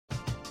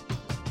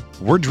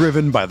We're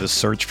driven by the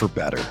search for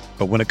better.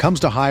 But when it comes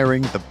to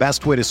hiring, the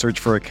best way to search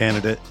for a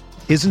candidate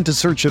isn't to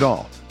search at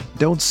all.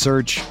 Don't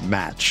search,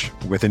 match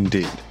with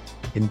Indeed.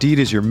 Indeed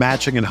is your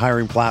matching and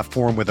hiring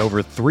platform with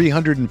over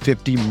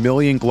 350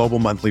 million global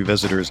monthly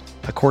visitors,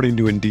 according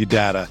to Indeed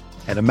data,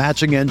 and a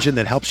matching engine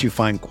that helps you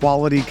find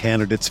quality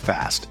candidates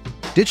fast.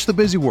 Ditch the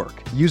busy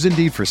work. Use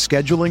Indeed for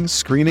scheduling,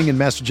 screening, and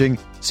messaging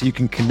so you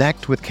can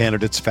connect with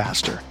candidates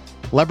faster.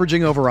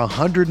 Leveraging over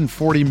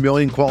 140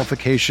 million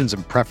qualifications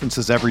and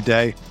preferences every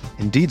day,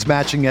 Indeed's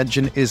matching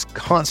engine is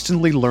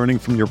constantly learning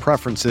from your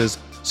preferences,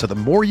 so the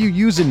more you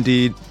use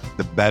Indeed,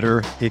 the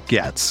better it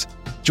gets.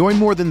 Join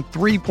more than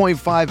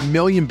 3.5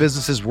 million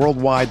businesses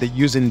worldwide that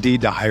use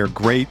Indeed to hire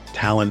great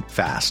talent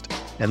fast.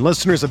 And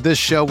listeners of this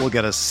show will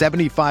get a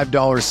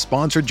 $75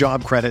 sponsored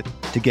job credit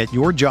to get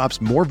your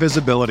jobs more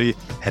visibility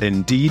at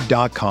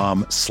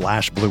Indeed.com/Blue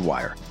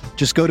Wire.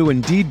 Just go to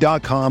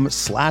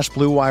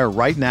Indeed.com/Blue Wire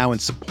right now and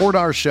support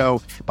our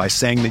show by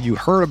saying that you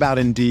heard about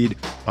Indeed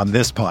on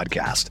this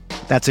podcast.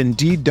 That's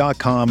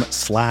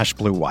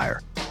Indeed.com/Blue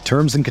Wire.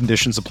 Terms and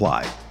conditions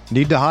apply.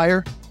 Need to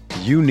hire?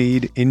 You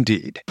need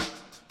Indeed.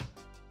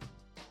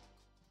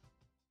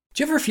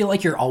 Do you ever feel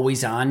like you're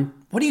always on?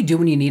 What do you do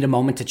when you need a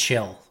moment to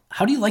chill?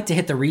 How do you like to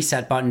hit the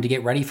reset button to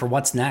get ready for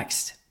what's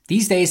next?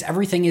 These days,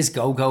 everything is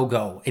go, go,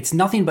 go. It's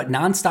nothing but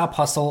nonstop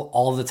hustle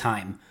all the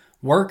time.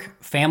 Work,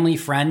 family,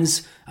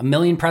 friends, a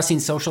million pressing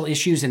social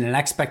issues, and an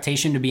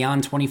expectation to be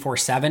on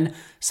 24/7.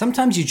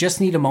 Sometimes you just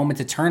need a moment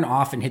to turn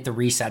off and hit the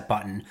reset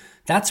button.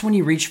 That's when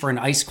you reach for an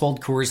ice-cold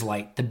Coors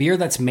Light, the beer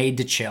that's made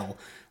to chill.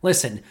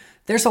 Listen,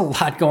 there's a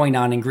lot going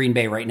on in Green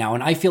Bay right now,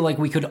 and I feel like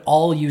we could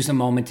all use a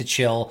moment to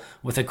chill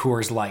with a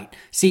Coors Light.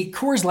 See,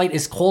 Coors Light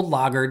is cold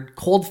lagered,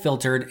 cold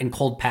filtered, and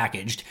cold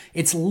packaged.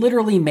 It's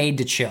literally made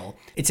to chill.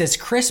 It's as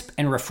crisp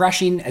and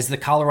refreshing as the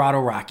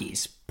Colorado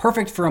Rockies.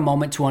 Perfect for a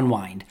moment to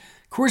unwind.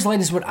 Coors Light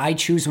is what I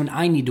choose when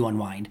I need to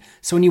unwind.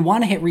 So when you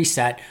want to hit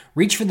reset,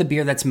 reach for the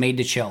beer that's made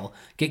to chill.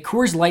 Get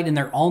Coors Light in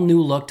their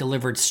all-new look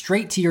delivered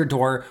straight to your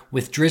door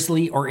with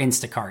Drizzly or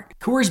Instacart.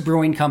 Coors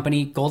Brewing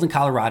Company, Golden,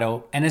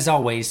 Colorado, and as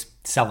always,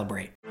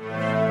 celebrate.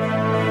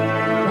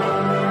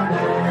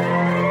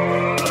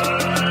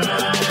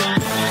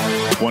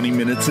 "20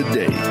 minutes a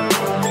day,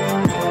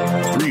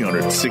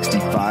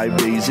 365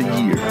 days a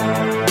year.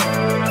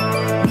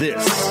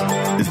 This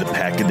is the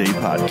Pack-A-Day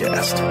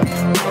Podcast.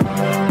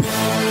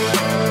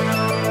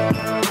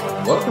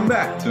 Welcome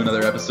back to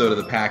another episode of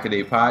the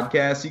Pack-A-Day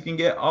Podcast. You can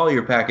get all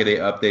your Pack-A-Day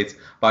updates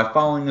by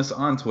following us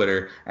on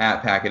Twitter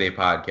at Pack-A-Day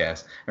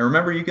Podcast. And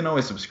remember, you can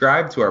always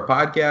subscribe to our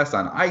podcast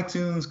on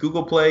iTunes,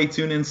 Google Play,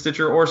 TuneIn,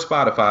 Stitcher, or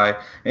Spotify.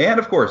 And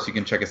of course, you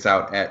can check us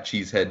out at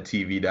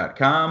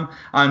cheeseheadtv.com.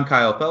 I'm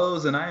Kyle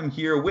Fellows, and I'm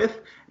here with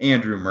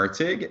Andrew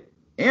Mertig.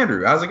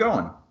 Andrew, how's it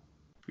going?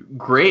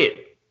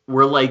 Great.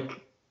 We're like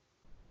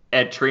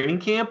at training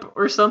camp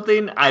or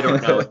something. I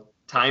don't know.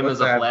 Time is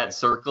a flat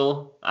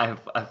circle.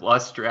 I've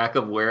lost track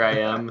of where I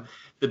am.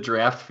 The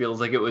draft feels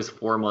like it was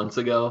 4 months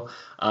ago.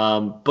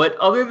 But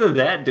other than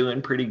that,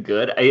 doing pretty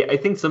good. I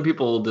think some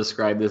people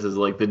describe this as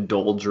like the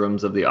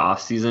doldrums of the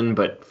offseason,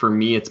 but for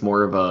me, it's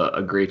more of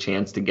a great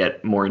chance to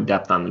get more in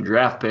depth on the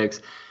draft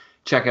picks.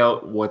 Check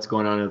out what's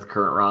going on with the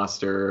current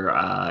roster.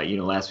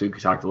 Last week we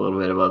talked a little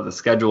bit about the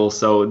schedule.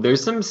 So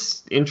there's some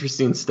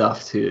interesting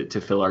stuff to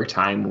fill our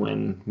time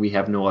when we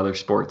have no other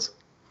sports.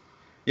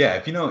 Yeah,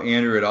 if you know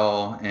Andrew at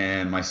all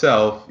and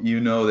myself, you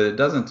know that it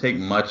doesn't take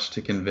much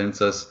to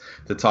convince us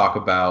to talk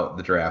about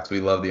the draft. We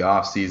love the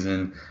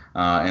offseason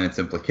and its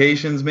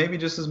implications, maybe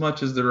just as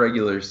much as the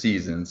regular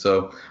season.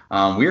 So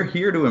we're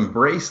here to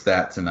embrace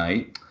that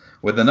tonight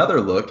with another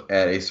look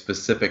at a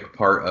specific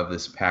part of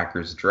this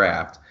Packers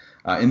draft.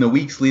 In the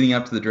weeks leading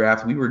up to the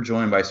draft, we were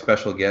joined by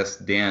special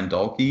guest Dan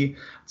Dahlke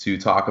to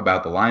talk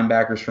about the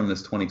linebackers from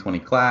this 2020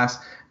 class.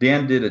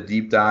 Dan did a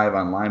deep dive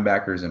on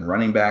linebackers and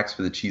running backs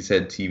for the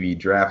Cheesehead TV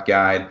Draft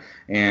Guide,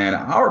 and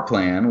our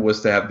plan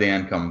was to have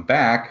Dan come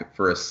back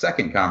for a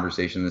second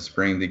conversation this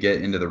spring to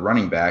get into the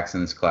running backs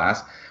in this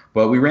class.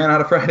 But we ran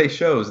out of Friday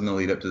shows in the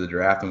lead up to the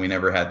draft, and we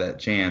never had that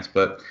chance.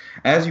 But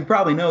as you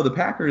probably know, the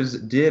Packers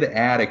did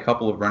add a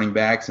couple of running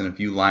backs and a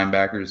few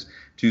linebackers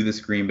to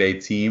this Green Bay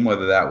team,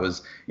 whether that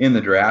was in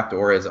the draft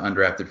or as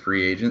undrafted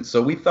free agents.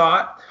 So we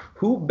thought,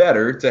 who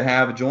better to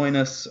have join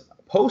us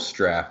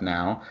post-draft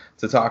now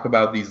to talk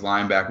about these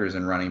linebackers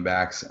and running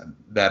backs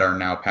that are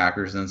now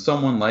Packers than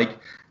someone like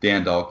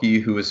Dan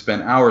Dahlke, who has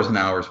spent hours and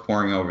hours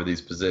poring over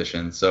these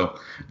positions. So,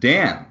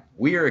 Dan,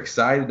 we are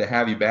excited to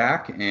have you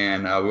back,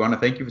 and we want to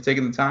thank you for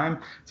taking the time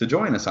to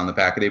join us on the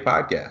Pack-A-Day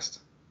Podcast.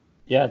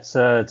 Yeah,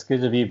 it's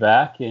good to be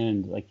back,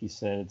 and like you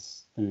said,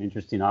 it's been an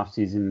interesting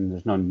offseason.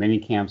 There's no mini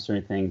camps or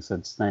anything, so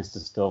it's nice to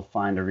still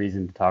find a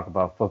reason to talk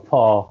about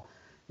football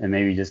and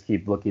maybe just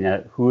keep looking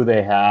at who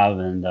they have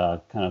and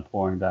kind of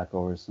pouring back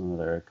over some of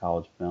their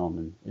college film,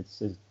 and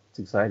it's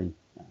exciting.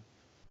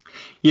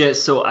 Yeah,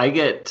 so I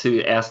get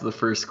to ask the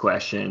first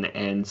question,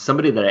 and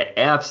somebody that I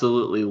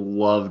absolutely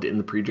loved in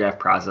the pre-draft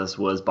process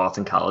was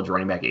Boston College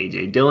running back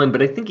A.J. Dillon,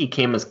 but I think he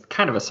came as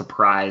kind of a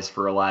surprise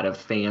for a lot of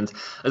fans,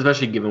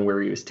 especially given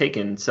where he was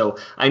taken. So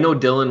I know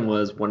Dillon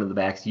was one of the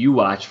backs you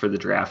watched for the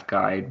draft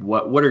guide.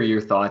 What are your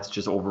thoughts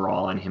just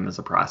overall on him as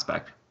a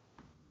prospect?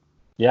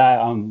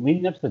 Yeah,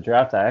 leading up to the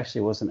draft, I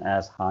actually wasn't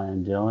as high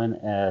on Dillon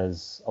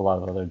as a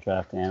lot of other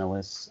draft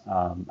analysts.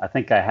 I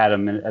think I had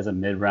him as a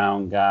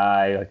mid-round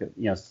guy.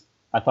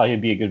 I thought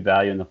he'd be a good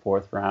value in the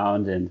 4th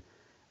round, and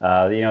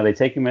they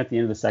take him at the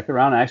end of the 2nd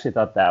round. I actually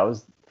thought that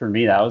was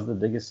the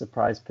biggest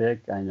surprise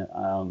pick. I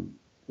know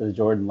the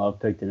Jordan Love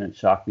pick didn't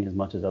shock me as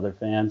much as other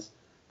fans,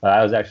 but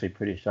I was actually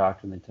pretty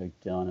shocked when they took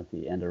Dillon at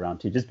the end of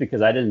round 2, just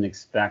because I didn't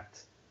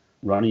expect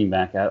running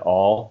back at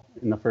all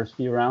in the first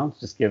few rounds,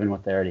 just given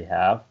what they already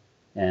have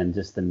and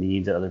just the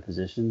needs at other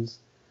positions.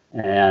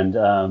 And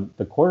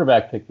the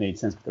quarterback pick made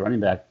sense, but the running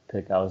back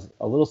pick, I was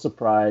a little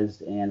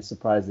surprised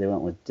they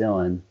went with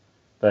Dillon.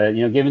 But,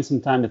 given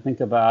some time to think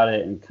about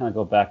it and kind of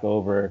go back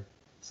over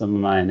some of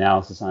my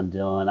analysis on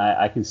Dillon,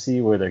 I can see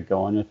where they're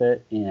going with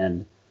it.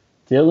 And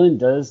Dillon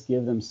does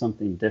give them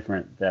something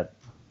different that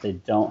they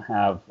don't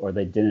have or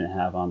they didn't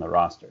have on the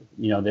roster.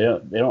 They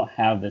don't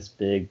have this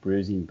big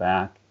bruising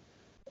back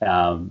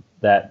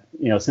that,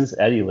 since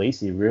Eddie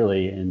Lacy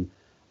really. And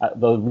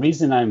the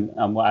reason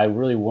I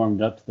really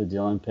warmed up to the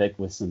Dillon pick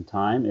with some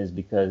time is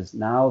because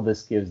now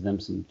this gives them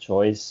some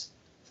choice,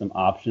 some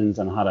options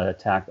on how to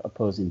attack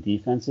opposing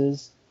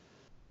defenses.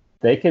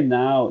 They can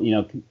now,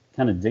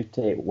 kind of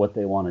dictate what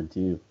they want to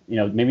do.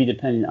 Maybe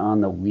depending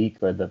on the week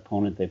or the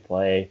opponent they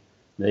play,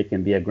 they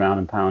can be a ground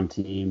and pound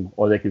team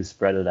or they can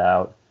spread it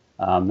out.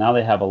 Now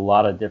they have a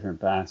lot of different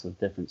backs with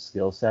different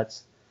skill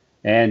sets.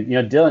 And,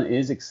 Dillon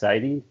is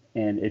exciting.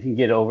 And if you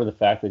get over the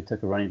fact that he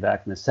took a running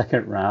back in the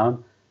 2nd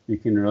round, you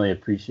can really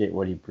appreciate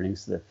what he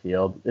brings to the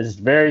field. There's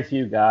very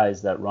few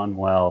guys that run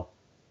well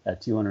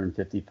at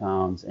 250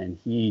 pounds, and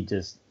he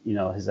just,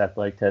 his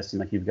athletic testing,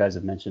 like you guys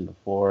have mentioned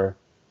before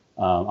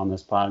on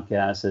this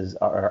podcast, his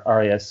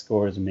RAS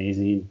score is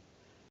amazing.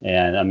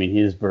 And,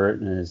 his vert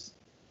and his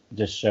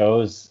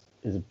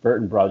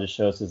vert and broad just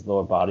shows his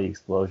lower body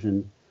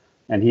explosion.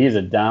 And he is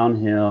a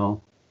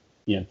downhill,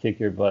 kick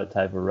your butt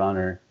type of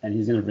runner, and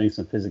he's going to bring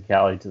some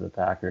physicality to the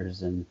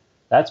Packers, and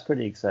that's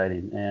pretty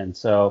exciting. And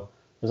so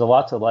there's a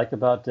lot to like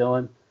about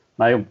Dillon.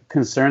 My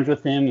concerns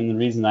with him, and the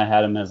reason I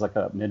had him as like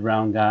a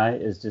mid-round guy,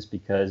 is just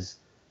because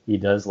he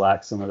does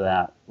lack some of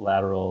that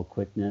lateral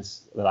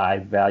quickness that I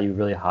value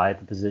really high at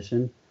the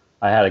position.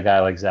 I had a guy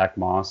like Zach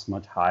Moss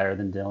much higher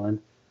than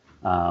Dillon.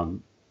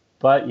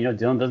 But,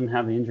 Dillon doesn't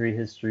have the injury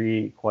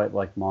history quite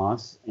like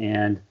Moss.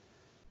 And,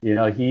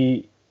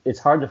 it's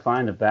hard to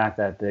find a back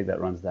that big that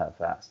runs that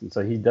fast. And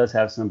so he does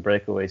have some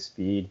breakaway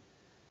speed.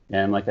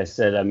 And like I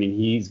said,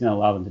 he's going to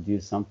allow them to do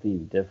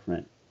something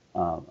different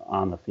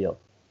on the field.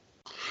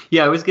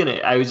 Yeah, I was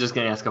just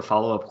gonna ask a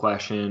follow-up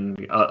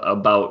question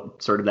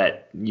about sort of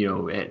that,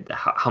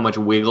 how much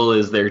wiggle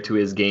is there to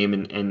his game,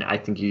 and I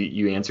think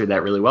you answered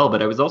that really well.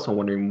 But I was also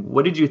wondering,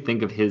 what did you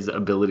think of his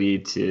ability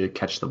to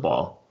catch the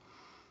ball?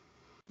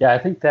 Yeah, I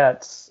think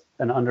that's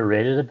an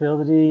underrated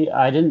ability.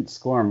 I didn't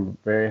score him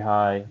very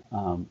high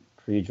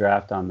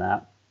pre-draft on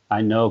that.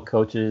 I know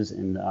coaches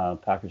and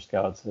Packer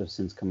scouts have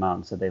since come out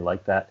and said they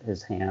like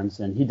his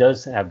hands, and he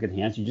does have good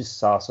hands. You just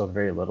saw so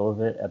very little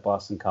of it at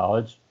Boston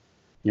College.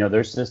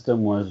 Their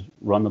system was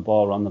run the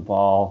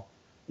ball.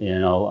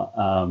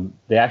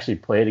 They actually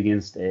played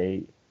against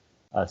a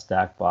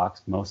stack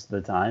box most of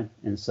the time,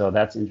 and so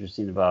that's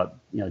interesting about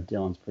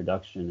Dillon's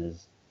production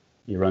is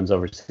he runs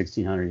over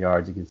 1,600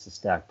 yards against the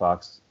stack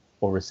box,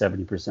 over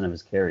 70% of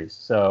his carries.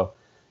 So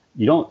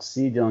you don't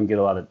see Dillon get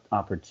a lot of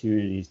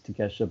opportunities to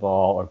catch the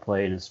ball or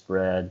play in a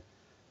spread.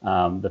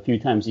 The few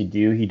times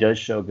he does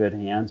show good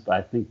hands, but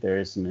I think there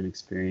is some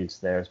inexperience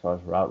there as far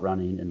as route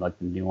running and like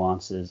the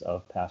nuances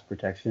of pass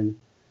protection.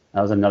 That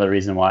was another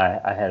reason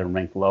why I had him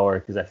ranked lower,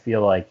 because I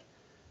feel like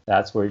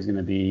that's where he's going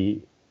to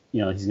be,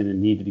 he's going to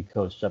need to be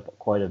coached up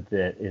quite a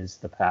bit, is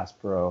the pass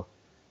pro.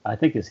 I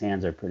think his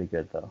hands are pretty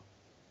good, though.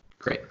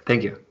 Great.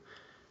 Thank you.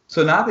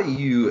 So not that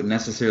you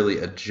necessarily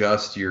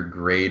adjust your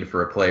grade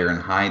for a player in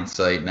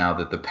hindsight now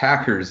that the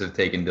Packers have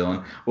taken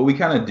Dillon, but we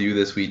kind of do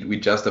this. We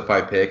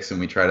justify picks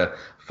and we try to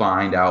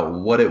find out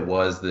what it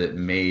was that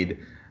made,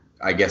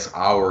 I guess,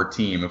 our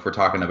team, if we're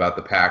talking about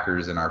the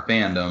Packers and our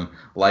fandom,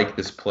 like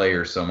this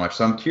player so much.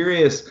 So I'm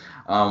curious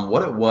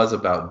what it was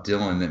about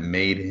Dillon that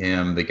made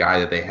him the guy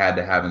that they had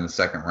to have in the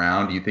 2nd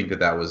round. Do you think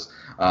that was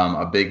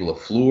a big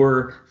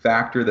LaFleur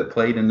factor that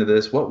played into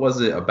this? What was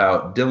it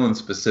about Dillon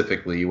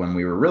specifically, when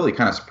we were really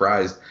kind of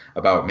surprised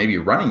about maybe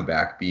running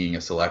back being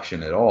a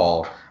selection at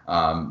all,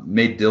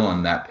 made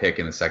Dillon that pick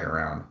in the 2nd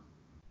round?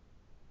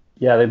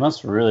 Yeah, they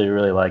must really,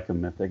 really like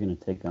him if they're going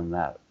to take him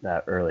that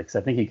early, because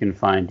I think you can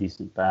find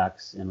decent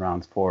backs in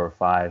rounds 4 or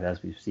 5,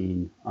 as we've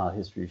seen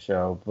history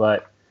show.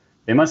 But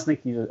they must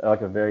think he's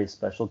like a very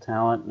special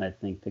talent, and I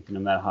think picking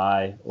him that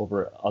high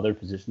over other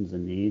positions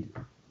in need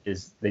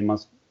they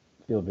must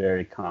feel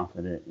very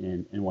confident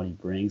in what he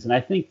brings. And I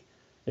think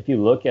if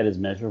you look at his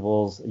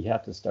measurables, you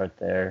have to start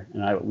there.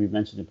 And we've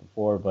mentioned it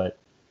before, but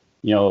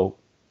you know,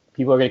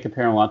 people are going to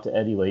compare him a lot to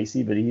Eddie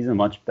Lacy, but he's a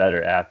much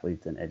better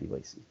athlete than Eddie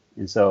Lacy.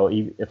 And so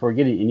if we're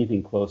getting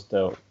anything close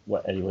to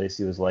what Eddie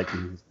Lacy was like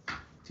in his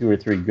 2 or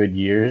 3 good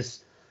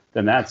years,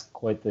 then that's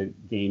quite the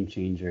game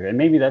changer. And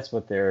maybe that's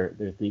what they're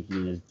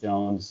thinking is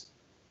Jones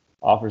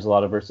offers a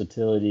lot of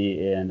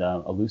versatility and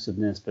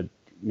elusiveness, but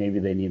maybe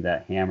they need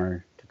that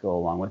hammer to go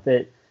along with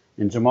it.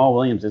 And Jamal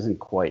Williams isn't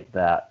quite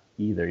that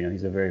either. You know,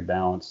 he's a very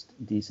balanced,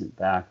 decent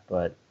back,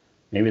 but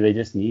maybe they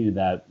just needed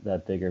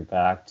that bigger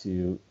back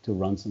to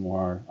run some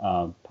more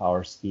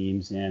power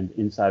schemes and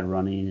inside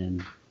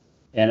running.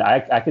 And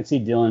I could see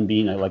Dillon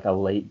being like a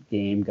late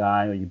game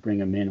guy, or you bring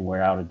him in,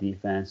 wear out a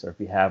defense, or if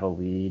you have a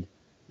lead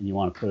and you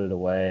want to put it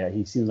away.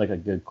 He seems like a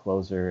good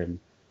closer, and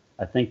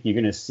I think you're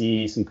going to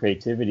see some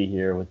creativity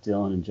here with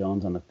Dillon and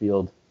Jones on the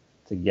field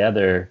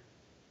together,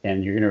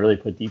 and you're going to really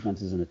put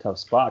defenses in a tough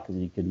spot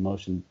because you could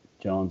motion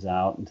Jones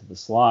out into the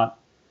slot.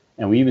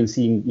 And we even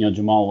seen,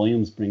 Jamal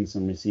Williams bring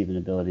some receiving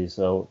ability.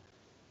 So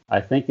I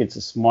think it's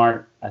a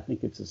smart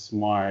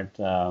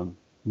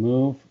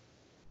move.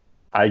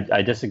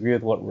 I disagree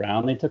with what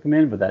round they took him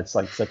in, but that's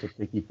like such a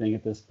tricky thing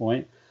at this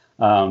point.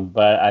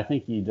 But I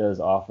think he does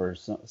offer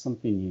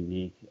something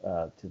unique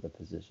to the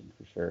position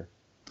for sure.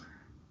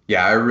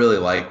 Yeah, I really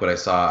like what I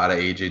saw out of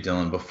A.J.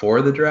 Dillon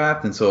before the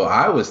draft. And so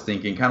I was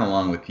thinking kind of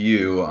along with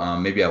you,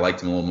 maybe I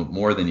liked him a little bit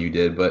more than you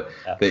did, but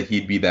that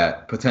he'd be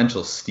that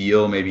potential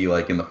steal, maybe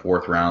like in the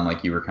 4th round,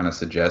 like you were kind of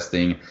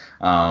suggesting.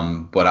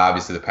 But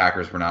obviously the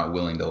Packers were not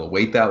willing to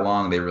wait that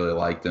long. They really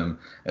liked him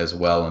as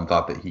well and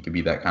thought that he could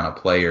be that kind of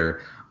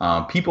player.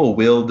 People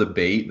will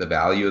debate the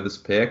value of this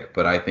pick,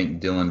 but I think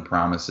Dillon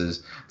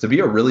promises to be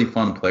a really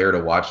fun player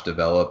to watch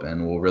develop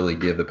and will really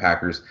give the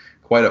Packers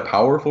quite a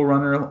powerful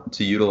runner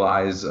to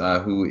utilize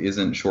who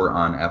isn't short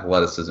on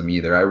athleticism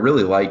either. I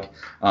really like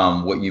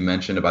what you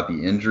mentioned about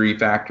the injury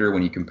factor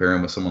when you compare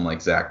him with someone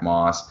like Zach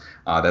Moss.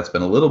 That's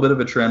been a little bit of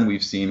a trend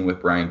we've seen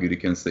with Brian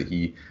Gutekunst, that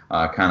he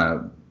kind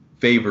of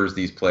favors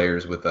these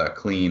players with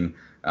clean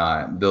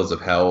bills of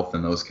health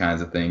and those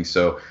kinds of things.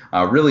 So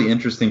really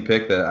interesting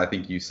pick that I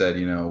think you said,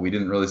 we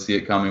didn't really see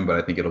it coming, but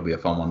I think it'll be a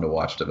fun one to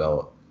watch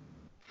develop.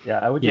 Yeah,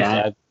 I would just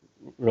add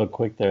real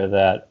quick there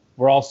that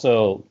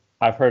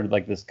I've heard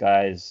like this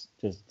guy's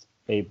just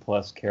A+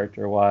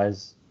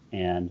 character-wise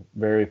and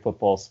very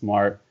football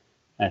smart.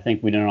 And I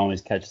think we didn't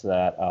always catch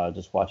that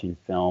just watching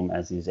film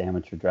as these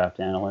amateur draft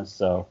analysts.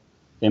 So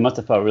they must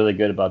have felt really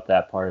good about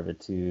that part of it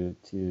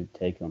to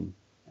take him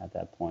at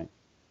that point.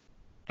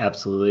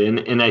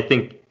 Absolutely. And I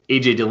think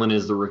A.J. Dillon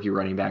is the rookie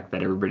running back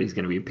that everybody's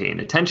going to be paying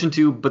attention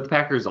to, but the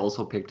Packers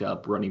also picked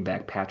up running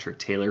back Patrick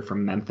Taylor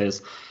from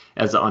Memphis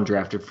as an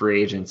undrafted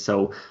free agent.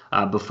 So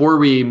before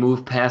we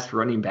move past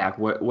running back,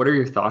 what are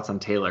your thoughts on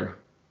Taylor?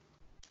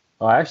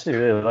 Oh, I actually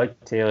really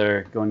like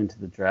Taylor going into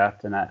the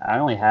draft, and I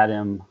only had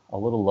him a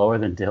little lower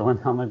than Dillon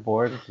on my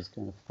board, which is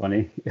kind of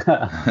funny.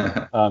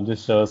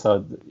 Just shows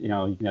how,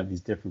 you can have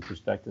these different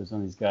perspectives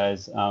on these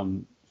guys.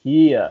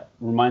 He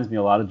reminds me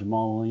a lot of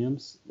Jamal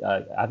Williams.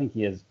 I think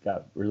he has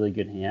got really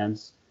good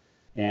hands,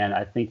 and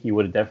I think he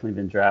would have definitely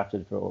been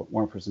drafted if it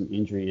weren't for some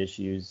injury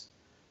issues.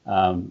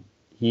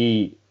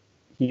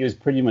 He was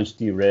pretty much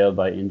derailed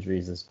by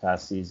injuries this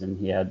past season.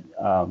 He had,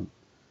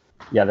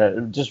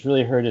 that just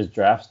really hurt his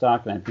draft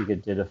stock, and I think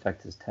it did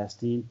affect his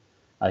testing.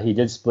 He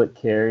did split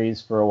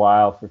carries for a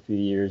while, for a few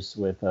years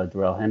with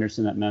Darrell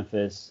Henderson at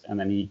Memphis, and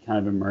then he kind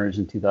of emerged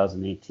in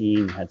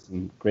 2018, had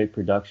some great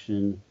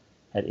production,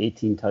 had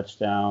 18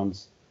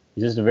 touchdowns.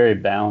 He's just a very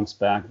balanced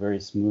back, very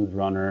smooth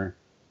runner,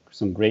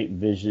 some great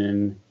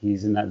vision.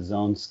 He's in that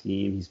zone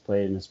scheme. He's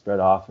played in a spread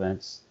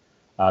offense.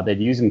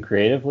 They'd use him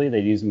creatively.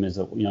 They'd use him as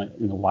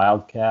in the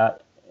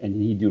Wildcat, and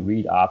he'd do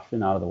read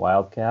option out of the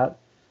Wildcat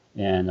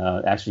and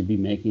actually be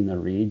making the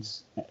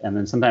reads. And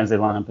then sometimes they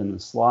line up in the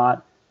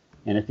slot.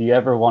 And if you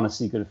ever want to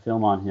see good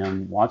film on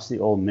him, watch the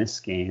Ole Miss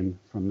game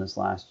from this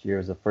last year. It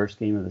was the first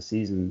game of the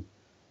season.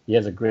 He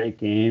has a great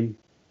game.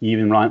 He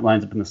even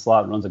lines up in the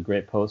slot, runs a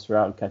great post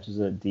route, and catches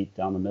it deep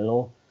down the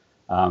middle.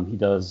 He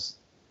does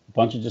a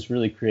bunch of just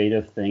really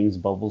creative things,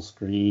 bubble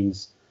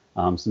screens,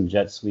 some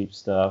jet sweep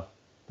stuff.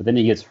 But then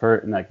he gets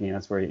hurt in that game.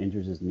 That's where he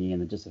injures his knee,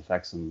 and it just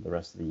affects him the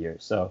rest of the year.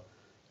 So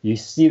you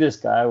see this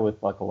guy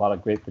with like a lot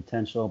of great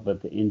potential,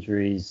 but the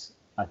injuries,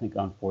 I think,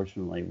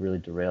 unfortunately, really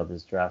derailed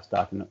his draft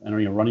stock.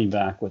 And running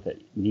back with a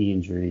knee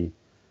injury,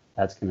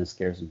 that's going to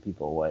scare some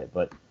people away.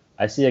 But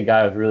I see a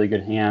guy with really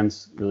good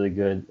hands, really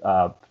good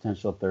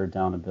potential third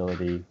down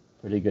ability,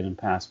 pretty good in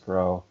pass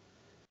pro.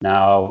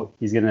 Now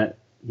he's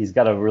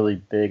got a really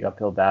big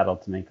uphill battle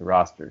to make the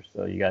roster.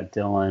 So you got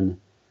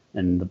Dillon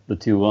and the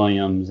two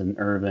Williams and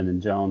Urban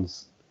and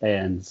Jones,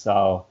 and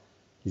so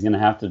he's going to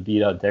have to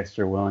beat out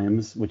Dexter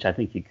Williams, which I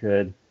think he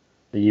could.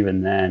 But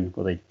even then,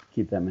 will they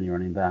keep that many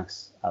running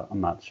backs? I'm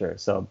not sure.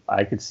 So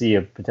I could see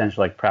a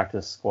potential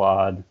practice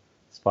squad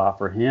spot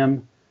for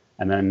him.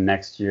 And then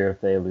next year,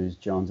 if they lose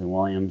Jones and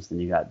Williams, then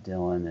you got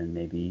Dillon and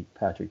maybe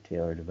Patrick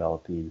Taylor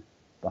developing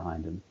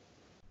behind him.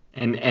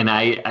 And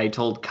I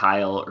told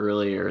Kyle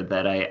earlier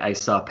that I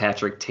saw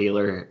Patrick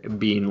Taylor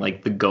being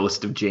like the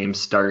ghost of James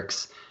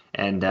Starks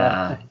and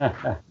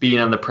being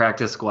on the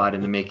practice squad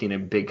and making a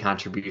big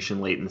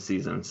contribution late in the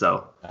season.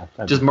 So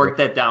just mark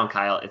that down,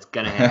 Kyle. It's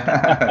going to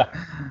happen.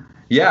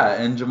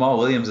 Yeah, and Jamal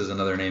Williams is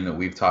another name that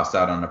we've tossed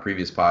out on a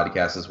previous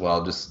podcast as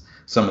well. Just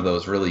some of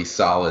those really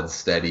solid,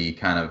 steady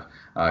kind of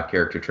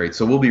character traits.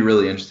 So we'll be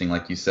really interesting,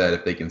 like you said,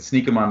 if they can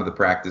sneak him onto the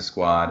practice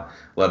squad,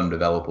 let him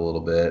develop a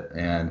little bit.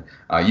 And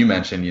you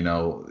mentioned,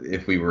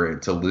 if we were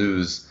to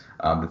lose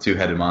the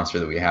two-headed monster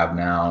that we have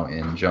now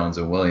in Jones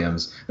and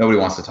Williams, nobody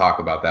wants to talk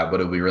about that, but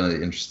it'll be really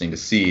interesting to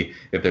see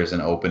if there's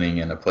an opening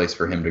and a place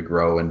for him to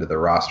grow into the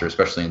roster,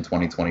 especially in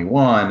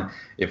 2021,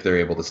 if they're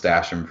able to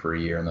stash him for a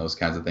year and those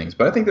kinds of things.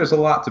 But I think there's a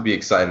lot to be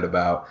excited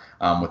about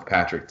with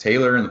Patrick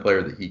Taylor and the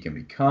player that he can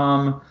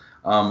become.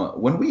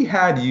 When we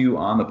had you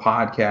on the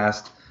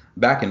podcast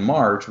back in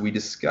March, we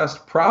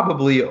discussed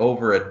probably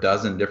over a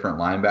dozen different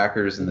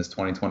linebackers in this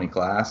 2020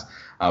 class.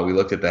 We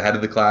looked at the head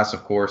of the class,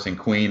 of course, in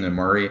Queen and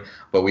Murray,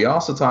 but we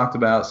also talked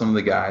about some of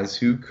the guys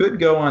who could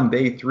go on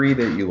day 3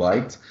 that you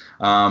liked.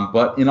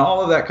 But in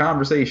all of that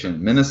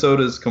conversation,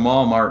 Minnesota's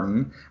Kamal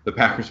Martin, the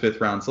Packers'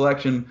 5th-round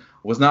selection,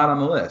 was not on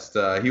the list.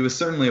 He was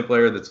certainly a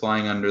player that's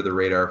flying under the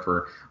radar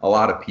for a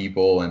lot of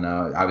people, and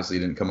obviously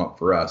didn't come up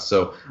for us.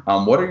 So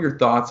what are your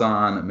thoughts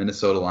on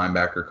Minnesota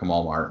linebacker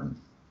Kamal Martin?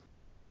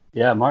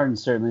 Yeah,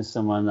 Martin's certainly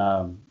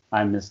someone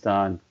I missed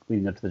on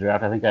leading up to the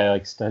draft. I think I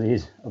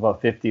studied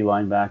about 50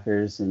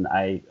 linebackers, and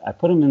I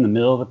put him in the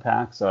middle of the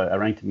pack, so I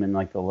ranked him in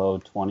the low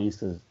 20s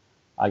because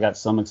I got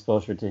some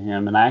exposure to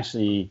him. And I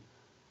actually,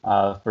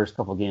 first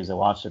couple of games I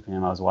watched of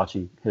him, I was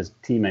watching his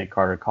teammate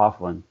Carter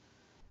Coughlin,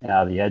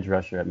 the edge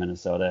rusher at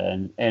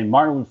Minnesota, and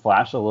Martin would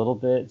flash a little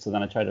bit, so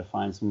then I tried to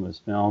find some of his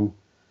film.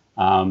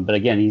 But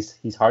again,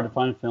 he's hard to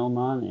find film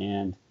on,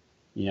 and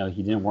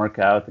he didn't work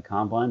out at the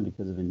combine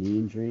because of a knee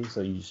injury,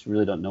 so you just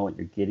really don't know what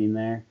you're getting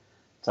there.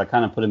 So I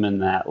kind of put him in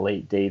that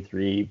late day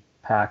 3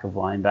 pack of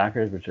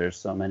linebackers, which there's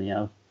so many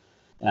of.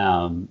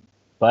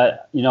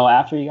 But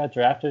after he got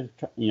drafted,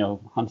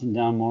 hunting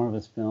down more of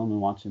his film and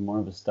watching more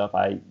of his stuff,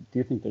 I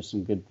do think there's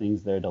some good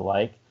things there to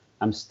like.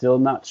 I'm still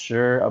not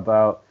sure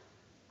about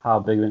how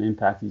big of an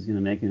impact he's going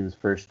to make in his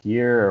first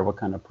year or what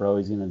kind of pro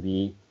he's going to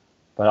be.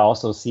 But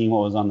also seeing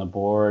what was on the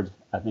board,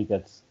 I think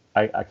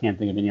I can't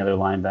think of any other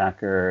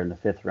linebacker in the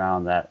 5th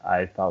round that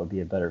I thought would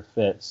be a better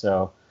fit.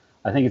 So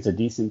I think it's a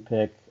decent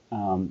pick.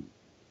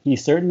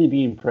 He's certainly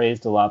being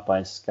praised a lot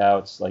by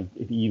scouts. Like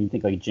if you even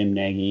think like Jim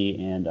Nagy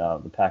and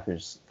the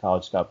Packers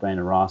college scout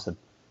Brandon Ross have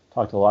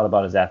talked a lot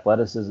about his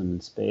athleticism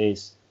in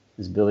space,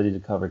 his ability to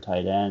cover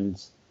tight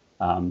ends.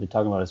 They're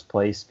talking about his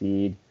play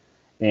speed.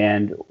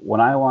 And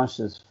when I watched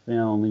this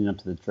film leading up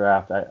to the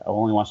draft, I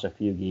only watched a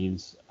few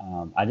games.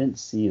 I didn't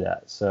see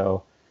that.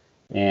 So,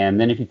 and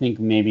then if you think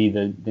maybe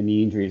the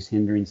knee injury is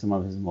hindering some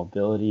of his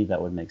mobility,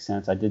 that would make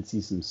sense. I did see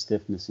some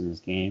stiffness in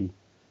his game.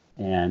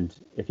 And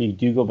if you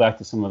do go back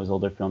to some of his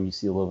older film, you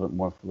see a little bit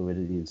more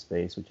fluidity in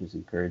space, which is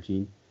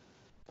encouraging.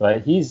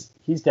 But he's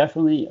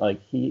definitely,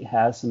 he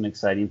has some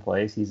exciting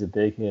plays. He's a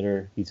big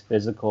hitter. He's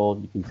physical.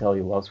 You can tell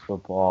he loves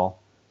football.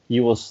 He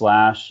will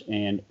slash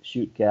and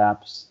shoot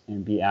gaps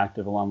and be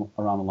active around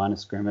the line of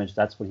scrimmage.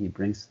 That's what he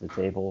brings to the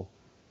table.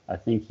 I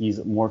think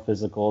he's more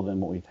physical than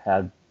what we've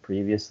had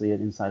previously at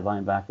inside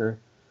linebacker.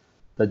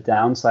 The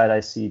downside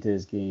I see to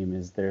his game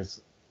is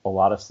there's a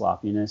lot of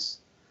sloppiness,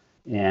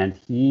 and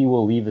he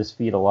will leave his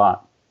feet a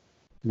lot.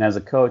 And as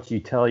a coach,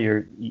 you tell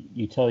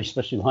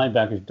especially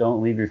linebackers,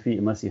 don't leave your feet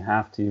unless you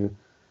have to.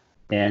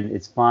 And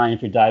it's fine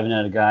if you're diving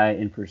at a guy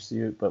in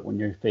pursuit, but when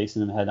you're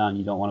facing him head on,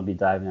 you don't want to be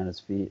diving at his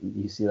feet. And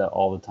you see that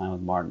all the time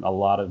with Martin. A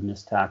lot of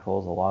missed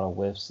tackles, a lot of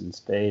whiffs in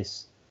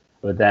space.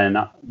 But then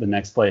the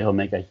next play, he'll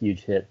make a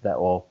huge hit that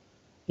will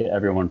get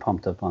everyone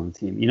pumped up on the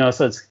team.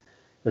 So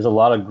there's a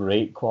lot of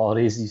great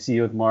qualities you see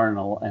with Martin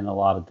and a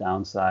lot of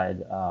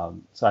downside.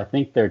 So I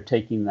think they're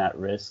taking that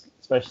risk,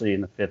 especially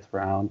in the 5th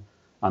round.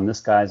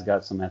 This guy's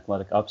got some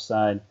athletic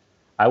upside.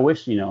 I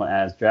wish,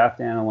 as draft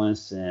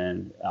analysts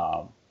and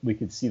we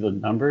could see the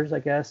numbers, I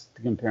guess,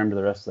 to compare him to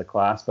the rest of the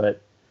class.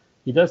 But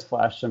he does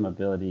flash some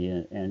ability,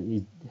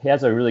 and he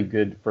has a really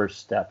good first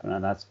step.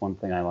 And that's one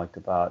thing I liked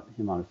about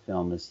him on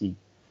film is he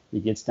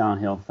gets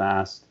downhill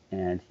fast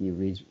and he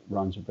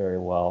runs very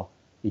well.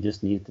 He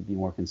just needs to be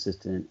more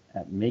consistent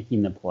at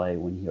making the play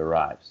when he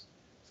arrives.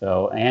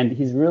 So, and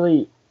he's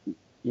really,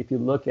 if you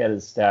look at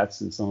his stats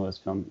in some of his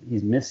film,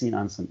 he's missing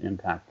on some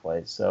impact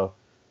plays. So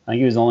I think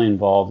he was only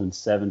involved in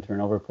 7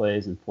 turnover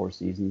plays in 4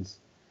 seasons.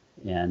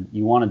 And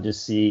you want to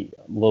just see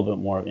a little bit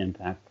more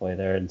impact play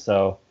there. And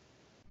so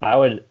I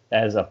would,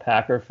 as a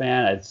Packer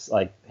fan, it's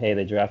like, hey,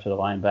 they drafted a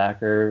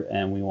linebacker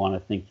and we want to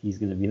think he's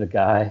going to be the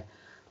guy.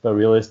 But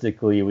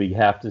realistically, we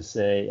have to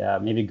say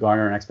maybe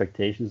garner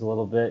expectations a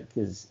little bit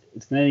because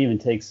it's going to even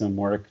take some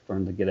work for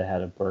him to get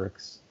ahead of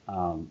Burks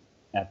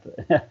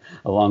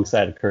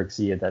alongside of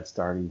Kirksey at that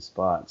starting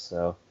spot.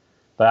 So,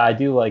 but I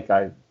do like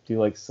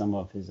some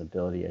of his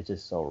ability. It's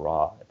just so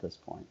raw at this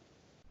point.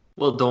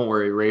 Well, don't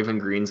worry. Raven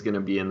Green's going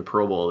to be in the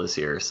Pro Bowl this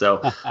year.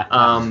 So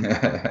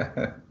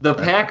the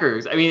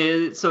Packers, I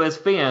mean, so as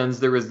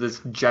fans, there was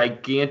this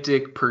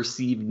gigantic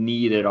perceived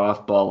need at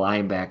off-ball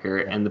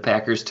linebacker, and the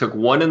Packers took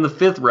one in the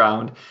 5th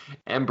round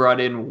and brought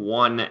in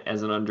one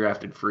as an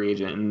undrafted free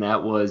agent, and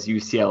that was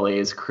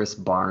UCLA's Chris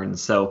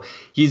Barnes. So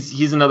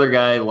he's another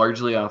guy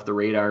largely off the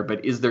radar,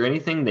 but is there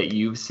anything that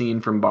you've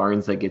seen from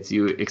Barnes that gets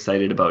you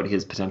excited about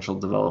his potential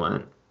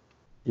development?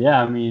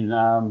 Yeah, I mean,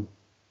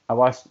 I've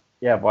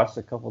watched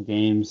a couple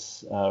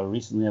games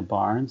recently at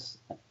Barnes,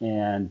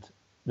 and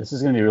this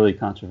is going to be really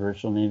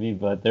controversial maybe,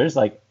 but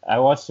I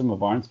watched some of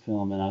Barnes'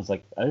 film, and I was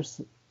like, there's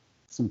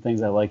some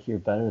things I like here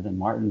better than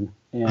Martin.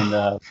 And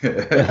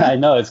I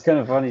know, it's kind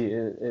of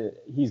funny.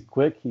 He's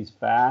quick, he's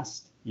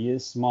fast, he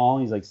is small,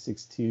 he's like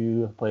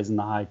 6'2", plays in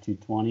the high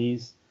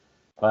 220s.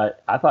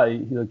 But I thought he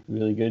looked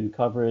really good in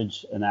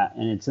coverage, and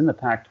it's in the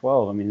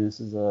Pac-12. I mean, this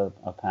is a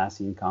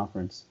passing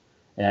conference.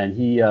 And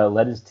he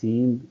led his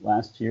team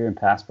last year in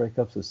pass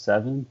breakups with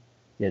 7.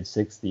 He had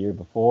 6 the year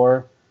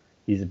before.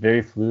 He's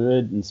very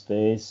fluid in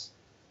space.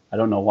 I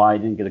don't know why he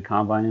didn't get a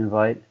combine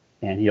invite.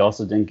 And he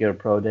also didn't get a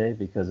pro day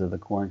because of the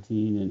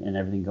quarantine and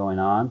everything going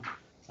on.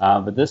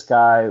 But this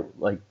guy,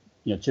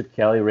 Chip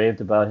Kelly raved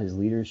about his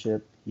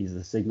leadership. He's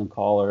the signal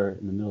caller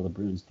in the middle of the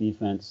Bruins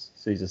defense.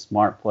 So he's a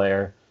smart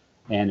player.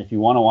 And if you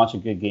want to watch a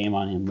good game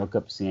on him, look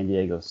up San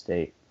Diego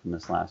State from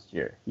this last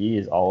year. He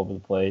is all over the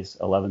place,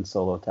 11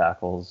 solo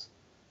tackles.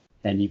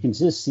 And you can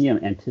just see him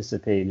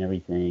anticipating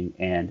everything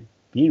and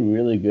being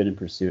really good in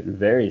pursuit and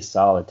very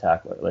solid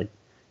tackler. Like,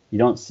 you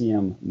don't see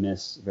him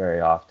miss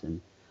very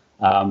often.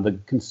 The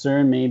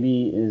concern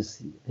maybe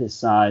is his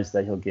size,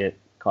 that he'll get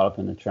caught up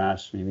in the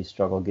trash, maybe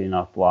struggle getting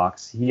off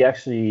blocks. He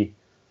actually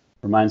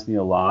reminds me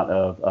a lot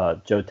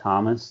of Joe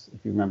Thomas,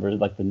 if you remember,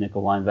 like the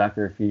nickel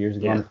linebacker a few years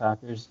ago on the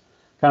Packers.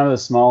 Kind of a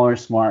smaller,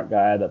 smart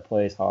guy that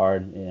plays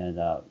hard, and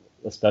a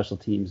special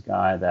teams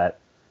guy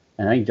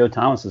and I think Joe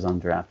Thomas is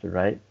undrafted,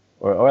 right?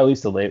 Or at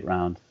least a late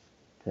round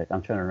pick.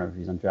 I'm trying to remember if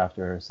he's undrafted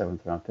or a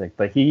 7th round pick.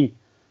 But he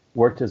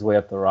worked his way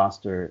up the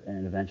roster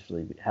and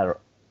eventually had to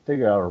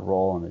figure out a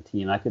role on the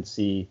team. I could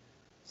see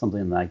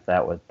something like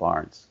that with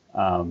Barnes.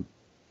 Of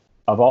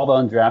all the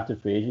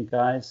undrafted free agent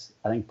guys,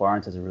 I think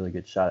Barnes has a really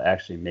good shot at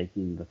actually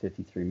making the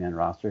 53-man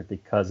roster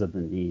because of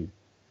the need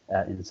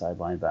at inside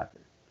linebacker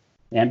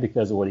and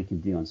because of what he can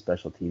do on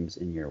special teams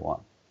in year 1.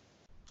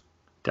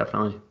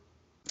 Definitely.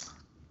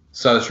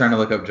 So I was trying to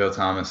look up Joe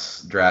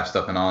Thomas draft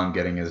stuff, and all I'm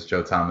getting is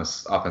Joe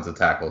Thomas offensive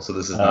tackle. So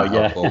this is not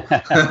helpful.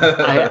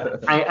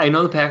 I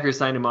know the Packers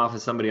signed him off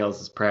as somebody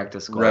else's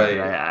practice squad. Right.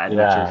 I'm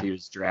not sure if he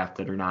was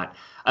drafted or not.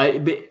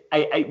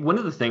 But one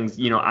of the things,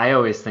 I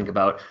always think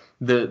about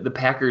the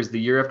Packers the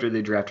year after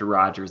they drafted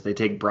Rodgers, they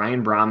take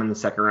Brian Brom in the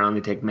 2nd round,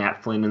 they take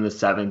Matt Flynn in the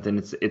 7th,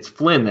 and it's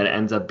Flynn that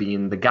ends up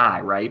being the guy,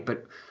 right?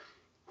 But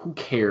who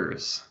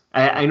cares?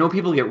 I know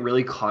people get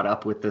really caught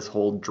up with this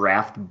whole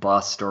draft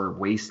bust or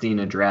wasting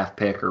a draft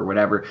pick or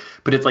whatever,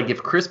 but it's like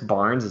if Chris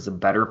Barnes is a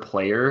better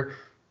player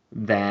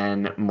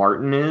than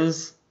Martin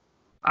is,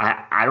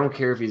 I don't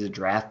care if he's a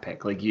draft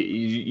pick. Like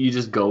you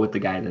just go with the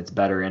guy that's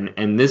better.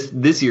 And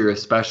this year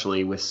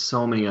especially, with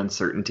so many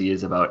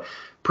uncertainties about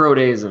pro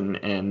days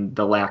and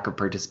the lack of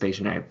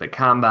participation at the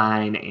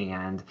combine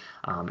and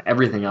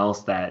everything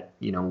else that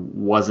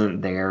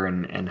wasn't there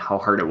and how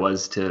hard it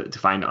was to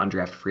find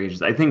undrafted free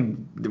agents, I think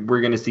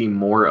we're going to see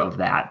more of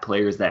that.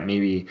 Players that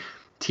maybe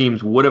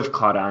teams would have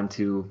caught on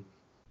to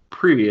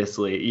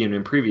previously,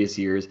 in previous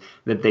years,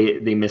 that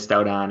they missed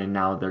out on, and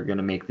now they're going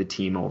to make the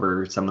team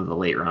over some of the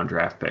late round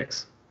draft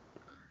picks.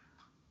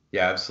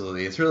 Yeah,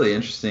 absolutely. It's really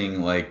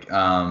interesting,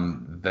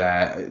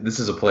 that this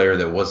is a player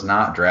that was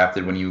not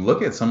drafted. When you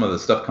look at some of the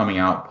stuff coming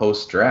out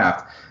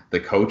post-draft, the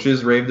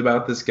coaches raved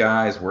about this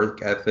guy's work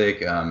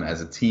ethic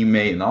as a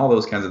teammate and all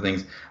those kinds of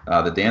things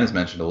that Dan has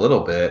mentioned a little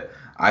bit.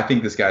 I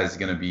think this guy is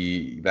going to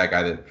be that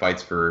guy that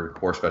fights for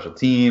core special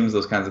teams,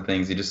 those kinds of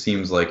things. He just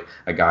seems like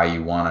a guy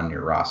you want on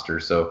your roster.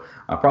 So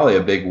probably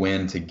a big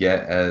win to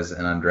get as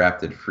an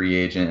undrafted free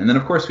agent. And then,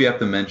 of course, we have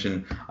to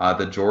mention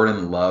the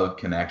Jordan Love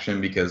connection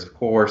because, of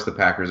course, the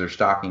Packers are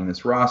stocking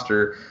this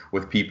roster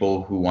with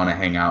people who want to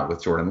hang out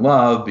with Jordan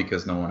Love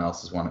because no one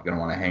else is going to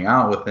want to hang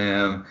out with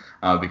him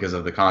because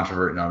of the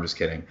controversy. No, I'm just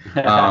kidding.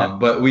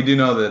 But we do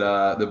know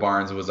that the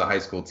Barnes was a high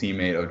school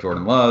teammate of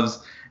Jordan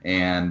Love's.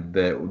 And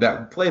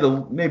that played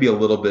maybe a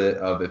little bit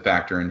of a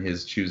factor in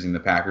his choosing the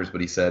Packers,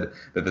 but he said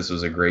that this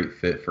was a great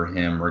fit for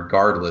him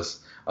regardless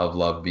of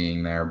Love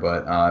being there.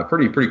 But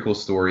pretty cool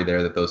story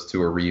there that those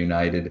two are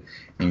reunited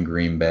in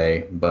Green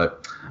Bay.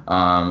 But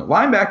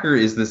linebacker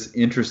is this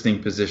interesting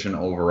position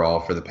overall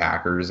for the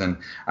Packers. And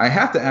I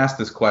have to ask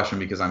this question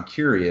because I'm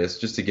curious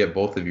just to get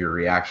both of your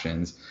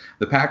reactions.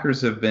 The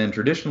Packers have been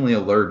traditionally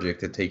allergic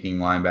to taking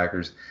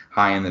linebackers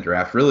high in the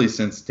draft, really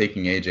since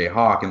taking A.J.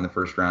 Hawk in the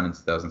 1st round in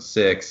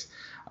 2006.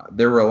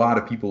 there were a lot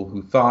of people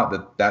who thought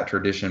that that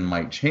tradition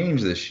might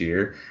change this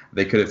year.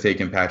 They could have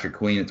taken Patrick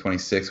Queen at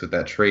 26 with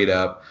that trade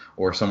up,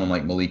 or someone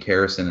like Malik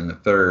Harrison in the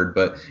third,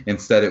 but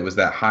instead it was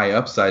that high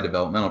upside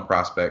developmental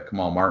prospect,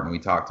 Kamal Martin, we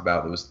talked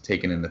about, that was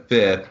taken in the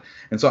fifth.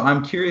 And so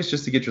I'm curious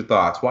just to get your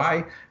thoughts.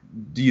 Why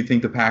do you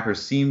think the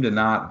Packers seem to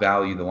not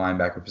value the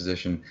linebacker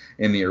position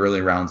in the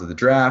early rounds of the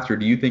draft, or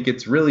do you think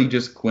it's really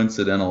just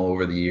coincidental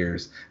over the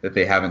years that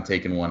they haven't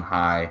taken one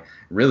high,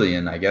 really,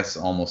 in, I guess,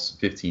 almost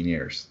 15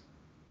 years?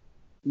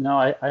 No,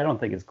 I don't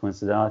think it's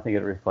coincidental. I think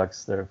it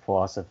reflects their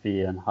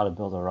philosophy on how to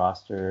build a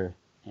roster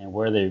and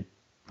where they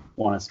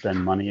want to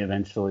spend money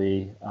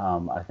eventually.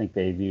 I think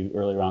they view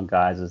early round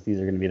guys as these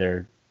are going to be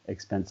their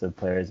expensive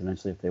players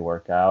eventually if they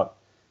work out.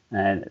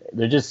 And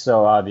they're just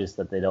so obvious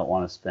that they don't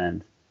want to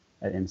spend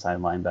an inside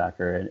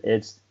linebacker. And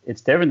it's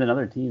different than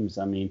other teams.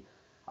 I mean,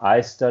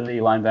 I study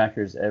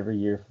linebackers every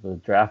year for the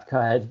draft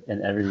guide,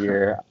 and every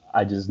year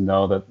I just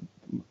know that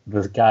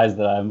the guys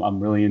that I'm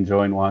really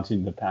enjoying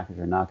watching, the Packers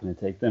are not going to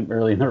take them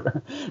early in the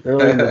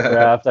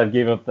draft. I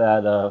gave up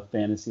that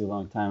fantasy a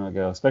long time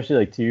ago, especially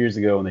like 2 years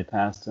ago when they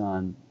passed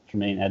on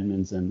Tremaine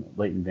Edmonds and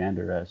Leighton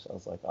Vander Esch. I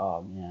was like,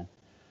 oh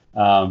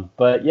man.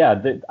 But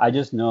yeah, I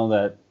just know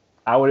that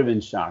I would have been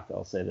shocked,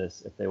 I'll say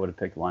this, if they would have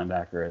picked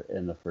linebacker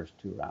in the first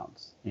 2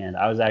 rounds. And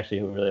I was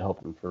actually really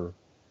hoping for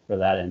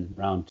that in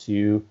round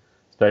 2,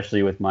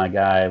 especially with my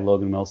guy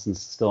Logan Wilson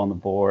still on the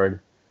board.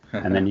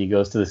 And then he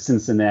goes to the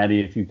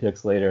Cincinnati a few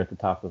picks later at the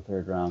top of the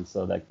 3rd round.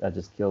 So that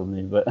just killed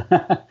me. But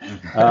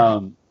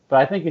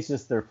I think it's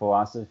just their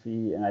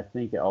philosophy. And I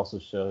think it also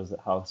shows that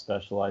how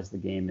specialized the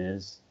game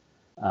is.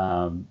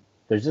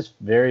 There's just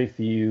very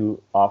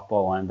few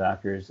off-ball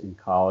linebackers in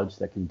college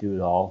that can do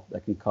it all,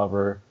 that can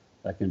cover,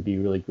 that can be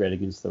really great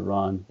against the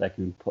run, that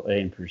can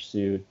play in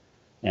pursuit.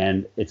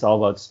 And it's all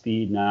about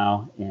speed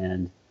now.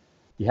 And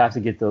you have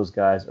to get those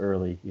guys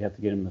early. You have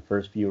to get them in the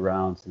first few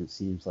rounds. And it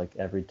seems like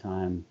every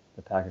time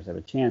the Packers have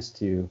a chance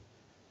to,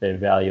 they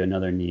value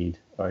another need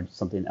or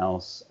something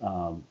else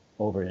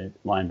over a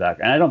linebacker.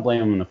 And I don't blame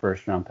them in the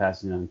first round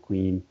passing on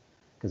Queen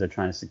because they're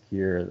trying to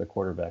secure the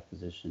quarterback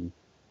position.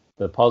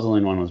 The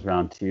puzzling one was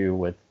round 2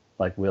 with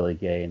like Willie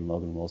Gay and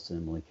Logan Wilson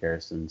and Malik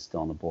Harrison still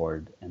on the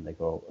board, and they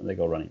go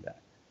running back.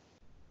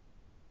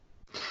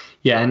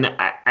 Yeah, and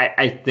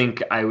I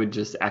think I would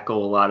just echo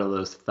a lot of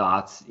those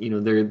thoughts. You know,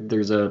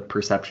 there's a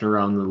perception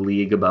around the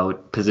league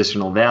about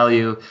positional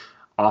value.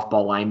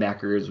 Off-ball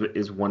linebacker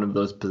is one of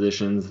those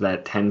positions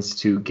that tends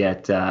to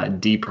get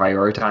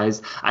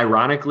deprioritized.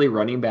 Ironically,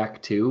 running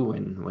back too,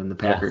 when the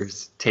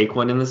Packers take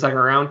one in the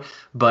 2nd round.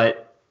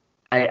 But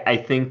I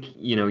think,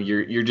 you know,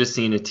 you're just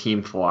seeing a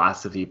team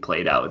philosophy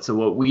played out. So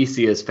what we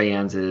see as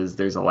fans is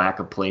there's a lack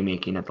of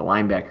playmaking at the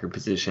linebacker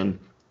position,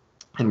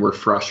 and we're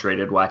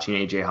frustrated watching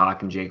A.J.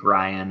 Hawk and Jake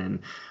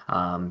Ryan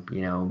and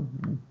you know,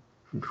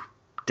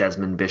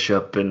 Desmond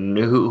Bishop and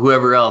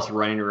whoever else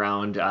running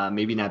around,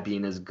 maybe not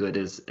being as good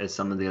as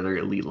some of the other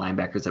elite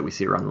linebackers that we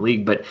see around the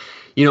league. But,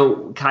 you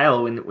know,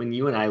 Kyle, when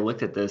you and I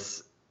looked at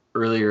this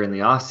earlier in the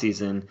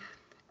offseason,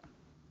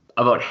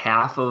 about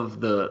half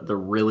of the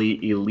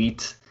really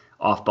elite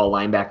off-ball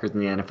linebackers in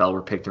the NFL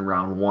were picked in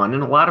round 1,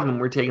 and a lot of them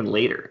were taken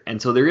later.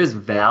 And so there is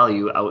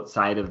value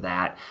outside of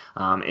that.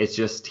 It's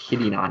just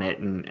hitting on it.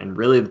 And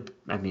really,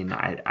 I mean,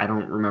 I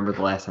don't remember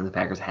the last time the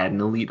Packers had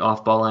an elite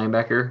off-ball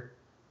linebacker.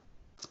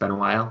 It's been a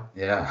while.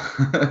 Yeah.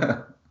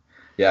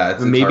 Yeah.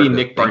 It's maybe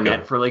Nick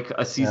Barnett for like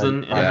a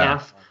season and a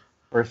half.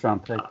 First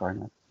round pick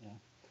Barnett. Yeah.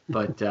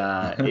 But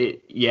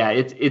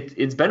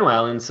it's been a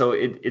while, and so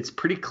it's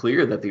pretty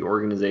clear that the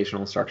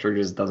organizational structure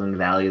just doesn't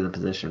value the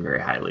position very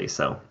highly.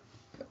 So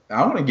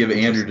I want to give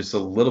Andrew just a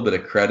little bit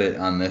of credit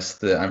on this.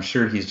 That I'm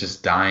sure he's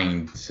just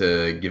dying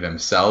to give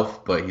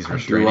himself, but he's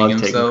restraining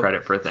himself. Taking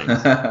credit for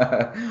things.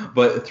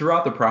 But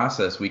throughout the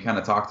process, we kind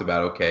of talked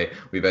about, okay,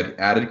 we've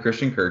added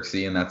Christian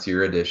Kirksey, and that's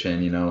your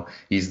addition. You know,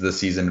 he's the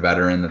seasoned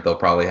veteran that they'll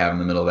probably have in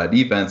the middle of that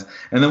defense.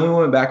 And then we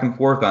went back and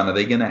forth on, are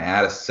they going to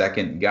add a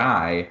second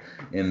guy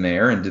in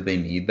there, and did they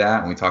need that?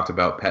 And we talked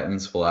about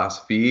Pettine's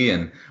philosophy,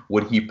 and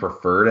would he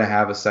prefer to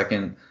have a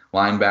second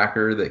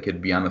linebacker that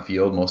could be on the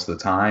field most of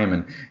the time?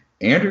 And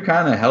Andrew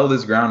kind of held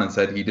his ground and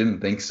said he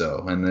didn't think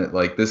so, and that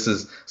like this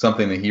is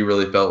something that he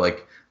really felt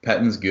like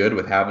Pettine's good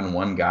with having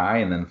one guy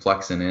and then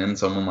flexing in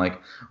someone like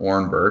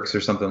Oren Burks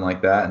or something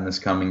like that in this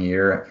coming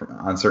year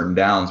on certain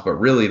downs, but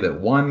really that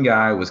one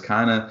guy was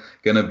kind of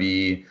going to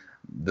be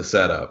the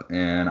setup.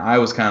 And I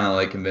was kind of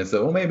like convinced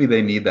that, well, maybe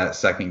they need that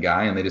second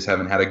guy and they just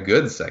haven't had a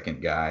good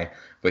second guy.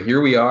 But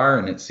here we are,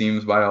 and it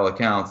seems by all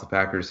accounts the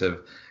Packers have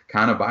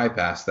kind of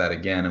bypassed that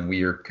again, and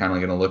we are kind of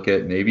going to look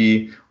at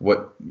maybe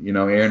what, you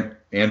know,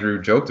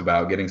 Andrew joked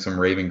about, getting some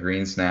Raven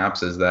Green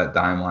snaps as that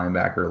dime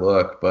linebacker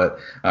look. But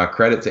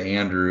credit to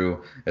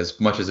Andrew, as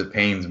much as it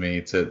pains me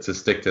to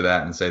stick to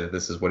that and say that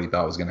this is what he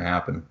thought was going to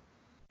happen.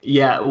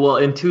 Yeah, well,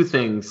 and 2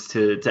 things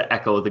to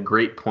echo the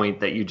great point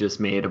that you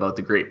just made about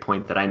the great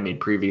point that I made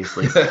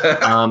previously.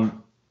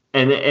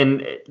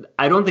 And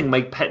I don't think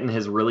Mike Pettine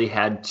has really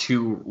had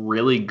 2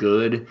 really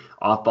good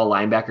off-ball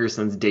linebackers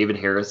since David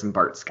Harris and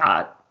Bart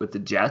Scott with the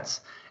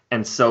Jets.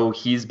 And so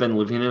he's been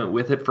living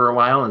with it for a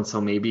while, and so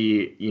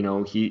maybe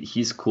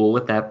he's cool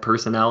with that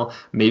personnel.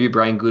 Maybe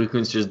Brian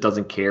Gutekunst just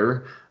doesn't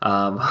care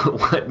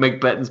what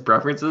Mike Pettine's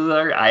preferences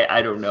are.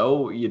 I don't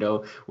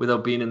know,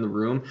 without being in the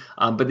room.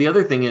 But the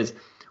other thing is,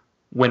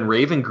 when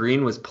Raven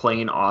Green was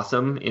playing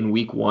awesome in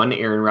week 1,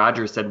 Aaron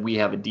Rodgers said we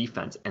have a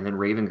defense, and then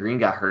Raven Green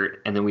got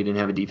hurt, and then we didn't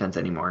have a defense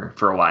anymore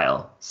for a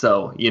while.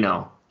 So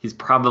he's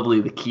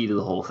probably the key to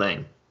the whole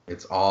thing.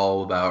 It's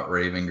all about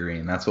Raven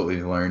Green. That's what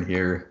we've learned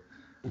here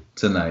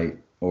tonight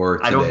or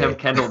today. I don't have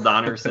Kendall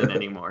Donnerson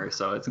anymore,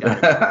 so it's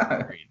got to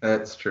be Green.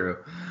 That's true.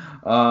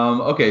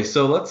 Okay,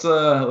 so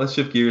let's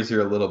shift gears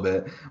here a little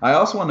bit. I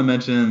also want to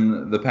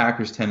mention the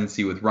Packers'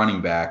 tendency with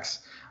running backs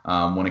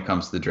when it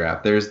comes to the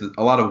draft. There's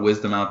a lot of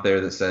wisdom out there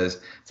that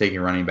says taking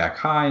a running back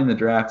high in the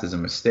draft is a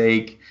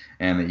mistake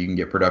and that you can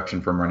get production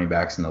from running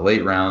backs in the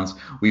late rounds.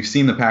 We've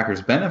seen the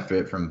Packers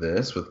benefit from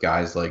this with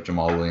guys like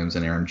Jamal Williams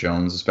and Aaron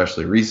Jones,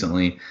 especially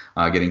recently,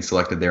 getting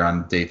selected there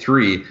on day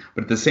 3.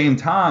 But at the same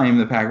time,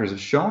 the Packers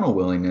have shown a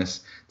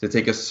willingness to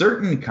take a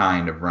certain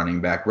kind of running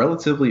back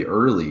relatively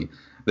early.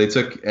 They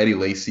took Eddie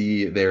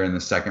Lacy there in the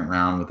 2nd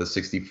round with the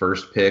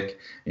 61st pick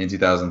in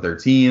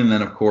 2013. And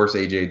then, of course,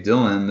 A.J.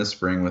 Dillon this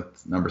spring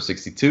with number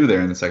 62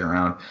 there in the 2nd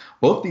round.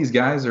 Both these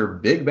guys are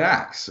big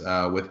backs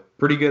with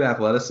pretty good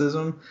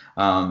athleticism.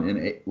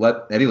 In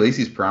Eddie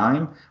Lacy's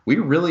prime, we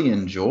really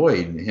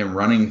enjoyed him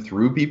running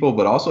through people,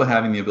 but also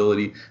having the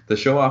ability to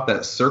show off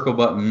that circle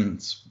button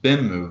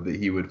spin move that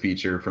he would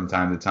feature from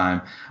time to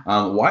time.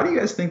 Why do you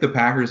guys think the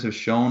Packers have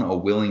shown a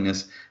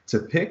willingness to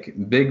pick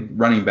big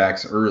running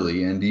backs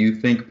early? And do you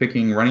think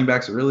picking running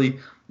backs early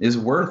is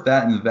worth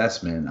that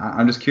investment?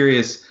 I'm just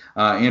curious,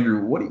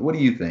 Andrew, what do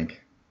you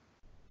think?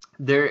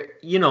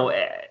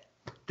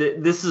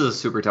 This is a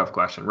super tough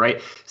question,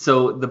 right?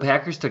 So the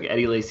Packers took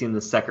Eddie Lacy in the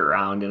 2nd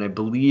round, and I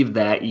believe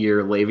that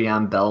year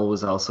Le'Veon Bell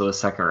was also a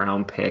 2nd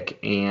round pick,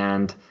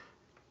 and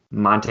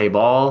Monte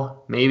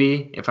Ball,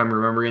 maybe, if I'm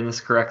remembering this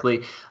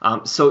correctly.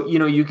 So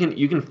you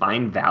can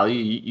find value.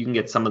 You can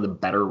get some of the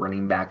better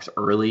running backs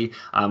early.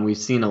 We've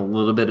seen a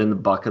little bit in the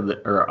buck of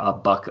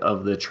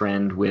the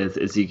trend with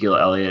Ezekiel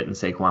Elliott and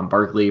Saquon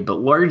Barkley, but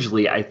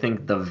largely I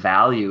think the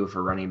value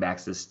for running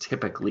backs is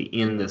typically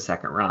in the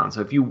 2nd round.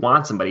 So if you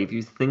want somebody, if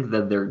you think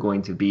that they're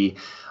going to be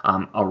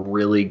a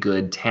really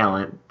good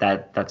talent,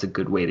 that's a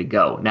good way to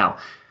go. Now,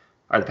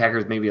 are the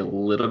Packers maybe a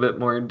little bit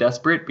more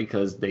desperate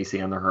because they see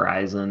on the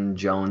horizon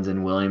Jones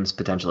and Williams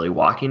potentially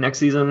walking next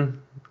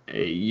season?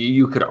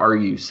 You could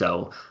argue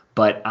so,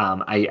 but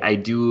I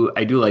do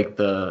like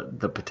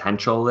the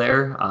potential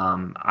there.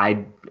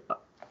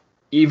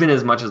 Even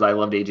as much as I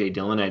loved A.J.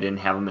 Dillon, I didn't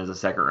have him as a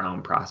 2nd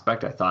round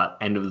prospect. I thought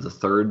end of the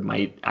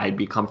 3rd I'd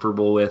be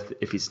comfortable with.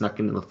 If he snuck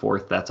into the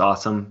 4th, that's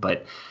awesome.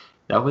 But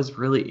that was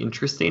really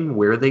interesting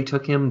where they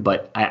took him.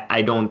 But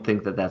I don't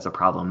think that that's a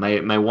problem.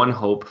 My one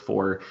hope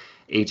for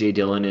A.J.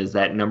 Dillon is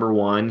that, number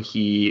one,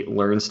 he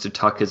learns to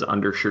tuck his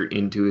undershirt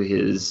into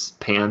his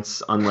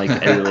pants, unlike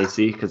Eddie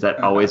Lacy, because that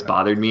always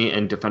bothered me,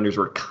 and defenders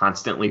were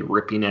constantly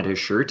ripping at his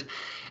shirt.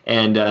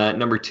 And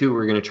number 2,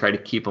 we're going to try to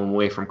keep him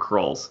away from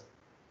curls.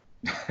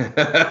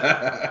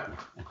 I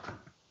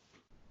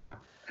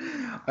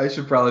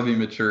should probably be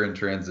mature and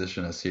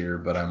transition us here,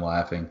 but I'm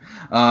laughing.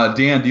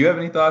 Dan, do you have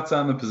any thoughts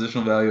on the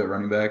positional value at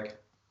running back?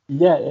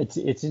 Yeah,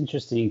 it's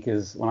interesting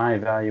because when I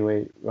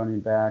evaluate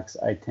running backs,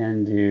 I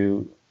tend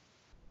to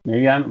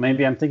maybe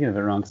I'm thinking of it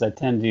wrong because I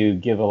tend to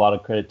give a lot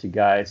of credit to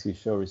guys who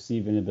show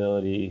receiving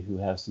ability, who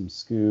have some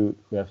scoot,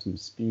 who have some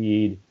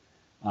speed.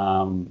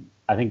 I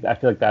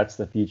feel like that's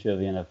the future of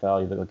the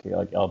NFL. You look at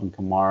like Alvin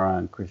Kamara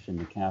and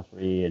Christian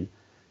McCaffrey and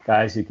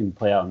guys who can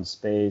play out in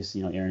space.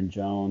 Aaron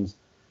Jones.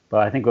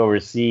 But I think what we're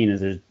seeing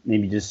is there's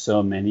maybe just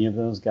so many of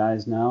those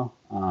guys now.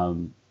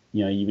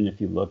 Even if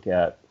you look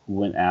at who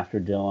went after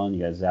Dillon,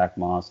 you got Zach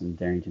Moss and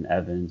Darrington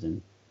Evans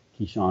and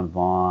Keyshawn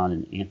Vaughn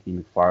and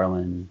Anthony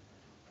McFarland.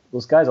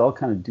 Those guys all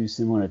kind of do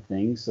similar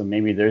things. So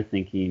maybe their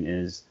thinking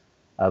is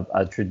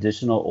a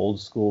traditional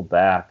old school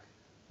back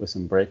with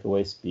some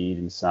breakaway speed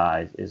and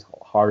size is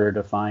harder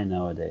to find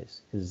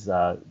nowadays. Because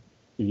if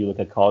you look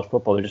at college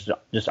football, there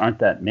just aren't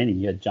that many.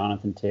 You had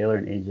Jonathan Taylor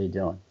and A.J.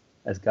 Dillon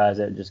as guys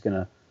that are just going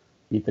to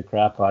beat the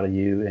crap out of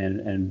you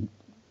and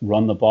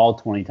run the ball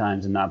 20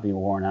 times and not be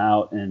worn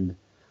out and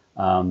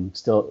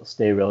still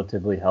stay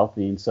relatively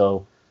healthy. And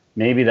so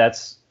maybe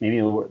that's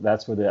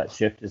where that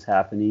shift is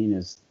happening,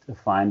 is to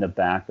find a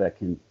back that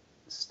can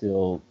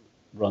still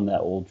run that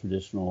old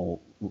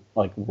traditional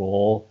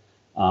role.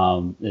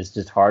 It's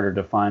just harder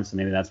to find. So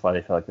maybe that's why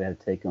they felt like they had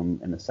to take him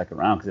in the 2nd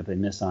round, because if they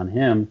miss on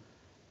him,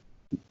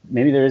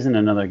 maybe there isn't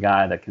another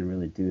guy that can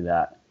really do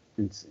that,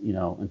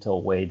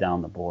 until way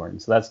down the board.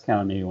 And so that's kind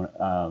of maybe what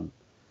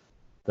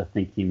the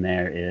thinking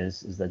there is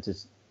that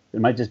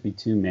there might just be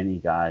too many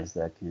guys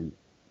that can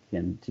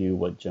do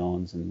what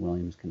Jones and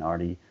Williams can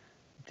already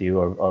do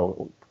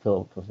or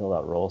fulfill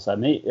that role. So I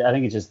think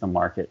it's just the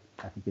market.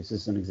 I think it's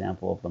just an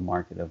example of the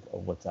market of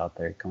what's out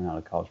there coming out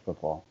of college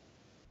football.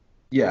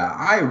 Yeah,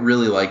 I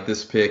really like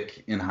this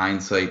pick in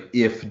hindsight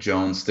if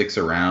Jones sticks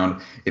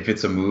around. If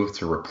it's a move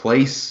to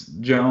replace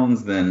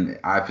Jones, then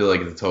I feel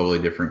like it's a totally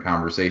different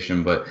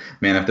conversation. But,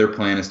 man, if their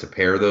plan is to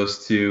pair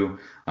those two,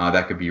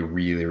 that could be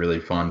really, really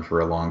fun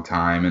for a long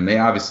time. And they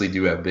obviously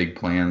do have big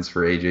plans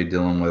for A.J.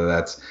 Dillon, whether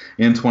that's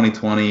in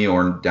 2020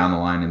 or down the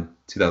line in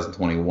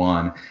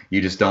 2021.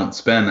 You just don't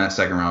spend that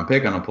second-round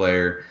pick on a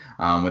player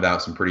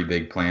without some pretty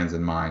big plans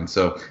in mind.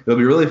 So it'll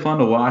be really fun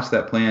to watch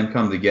that plan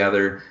come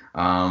together.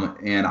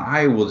 And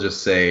I will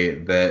just say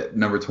that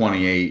number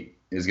 28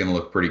 is going to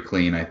look pretty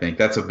clean, I think.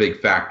 That's a big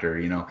factor.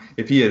 You know,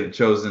 if he had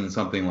chosen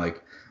something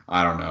like,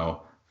 I don't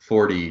know,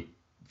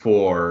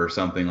 44 or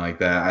something like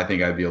that, I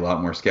think I'd be a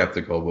lot more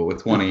skeptical. But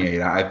with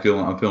 28,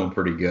 I'm feeling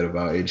pretty good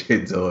about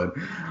A.J. Dillon.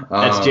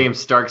 That's James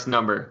Stark's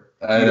number.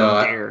 I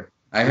know.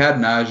 I had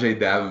Najee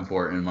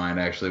Davenport in mind,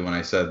 actually, when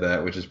I said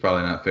that, which is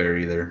probably not fair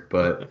either.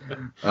 But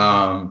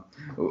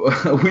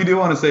we do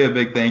want to say a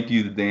big thank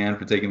you to Dan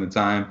for taking the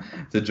time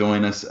to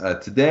join us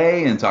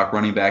today and talk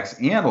running backs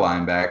and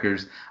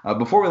linebackers.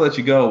 Before we let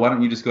you go, why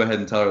don't you just go ahead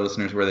and tell our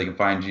listeners where they can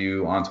find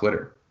you on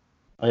Twitter?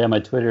 Oh, yeah,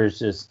 my Twitter is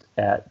just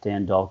at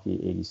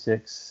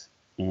DanDalkey86.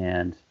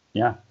 And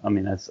yeah, I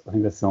think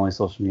that's the only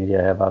social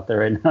media I have out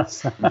there right now.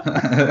 So.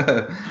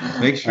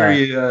 Make sure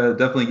you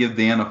definitely give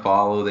Dan a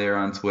follow there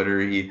on Twitter.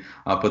 He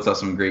puts out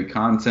some great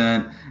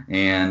content.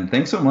 And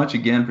thanks so much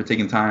again for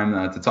taking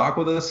time to talk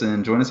with us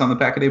and join us on the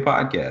Pack-A-Day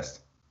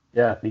podcast.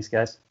 Yeah, thanks,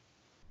 guys.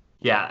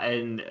 Yeah,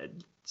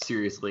 and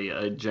seriously,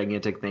 a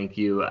gigantic thank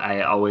you.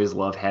 I always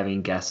love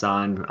having guests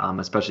on,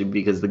 especially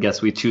because the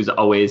guests we choose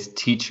always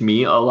teach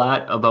me a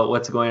lot about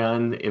what's going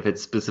on, if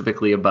it's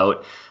specifically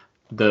about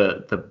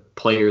the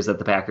players that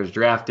the Packers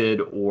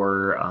drafted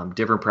or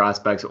different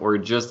prospects or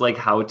just like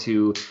how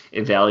to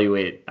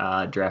evaluate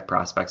draft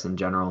prospects in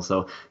general.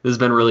 So this has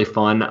been really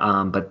fun,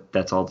 but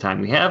that's all the time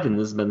we have. And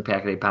this has been the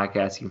Pack-A-Day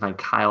podcast. You can find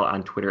Kyle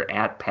on Twitter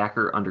at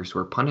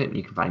Packer_pundit, and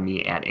you can find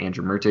me at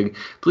Andrew Mertig.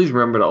 Please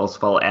remember to also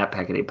follow at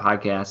Pack-A-Day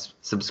podcast.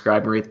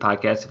 Subscribe and rate the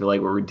podcast if you like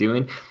what we're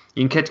doing.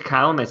 You can catch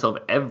Kyle and myself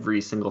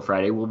every single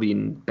Friday. We'll be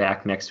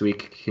back next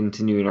week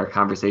continuing our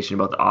conversation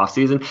about the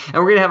offseason. And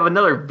we're going to have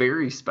another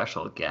very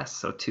special guest,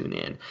 so tune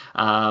in.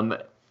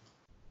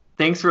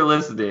 Thanks for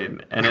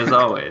listening. And as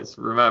always,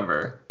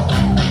 remember...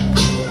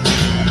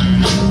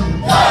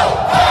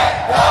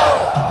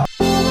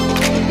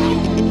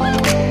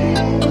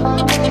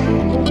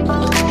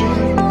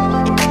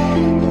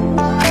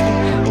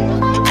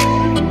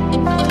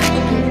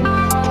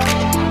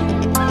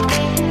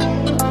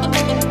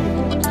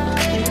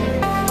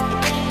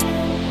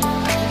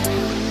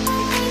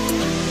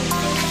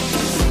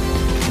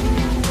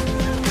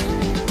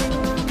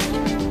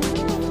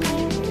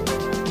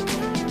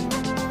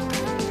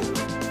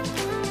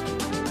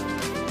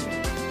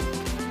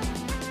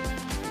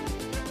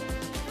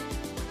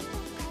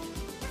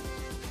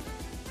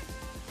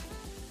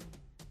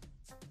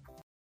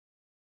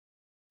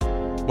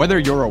 Whether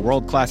you're a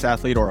world-class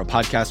athlete or a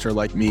podcaster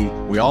like me,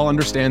 we all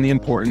understand the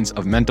importance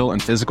of mental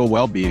and physical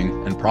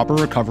well-being and proper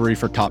recovery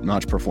for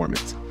top-notch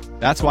performance.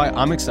 That's why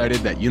I'm excited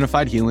that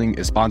Unified Healing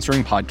is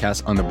sponsoring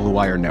podcasts on the Blue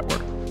Wire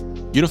Network.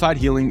 Unified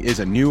Healing is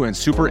a new and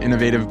super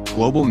innovative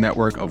global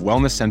network of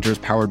wellness centers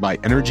powered by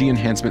Energy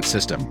Enhancement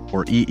System,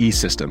 or EE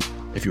System.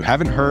 If you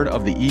haven't heard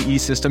of the EE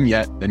System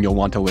yet, then you'll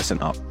want to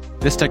listen up.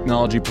 This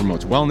technology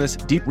promotes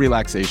wellness, deep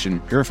relaxation,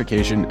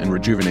 purification, and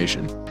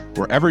rejuvenation.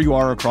 Wherever you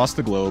are across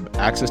the globe,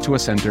 access to a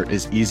center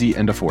is easy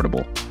and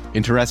affordable.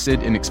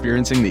 Interested in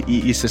experiencing the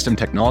EE System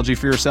technology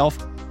for yourself?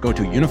 Go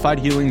to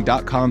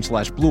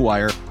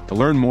unifiedhealing.com/bluewire to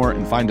learn more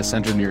and find a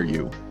center near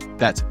you.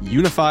 That's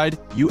unified,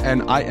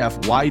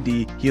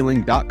 UNIFYD,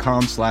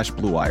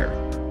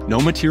 healing.com/bluewire. No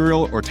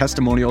material or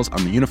testimonials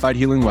on the Unified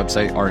Healing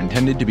website are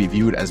intended to be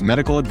viewed as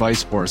medical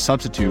advice or a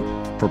substitute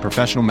for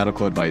professional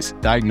medical advice,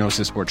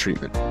 diagnosis, or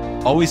treatment.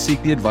 Always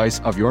seek the advice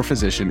of your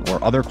physician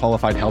or other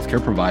qualified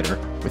healthcare provider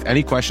with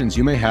any questions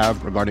you may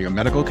have regarding a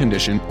medical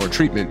condition or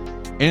treatment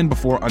and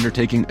before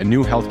undertaking a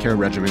new healthcare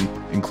regimen,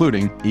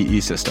 including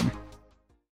EE System.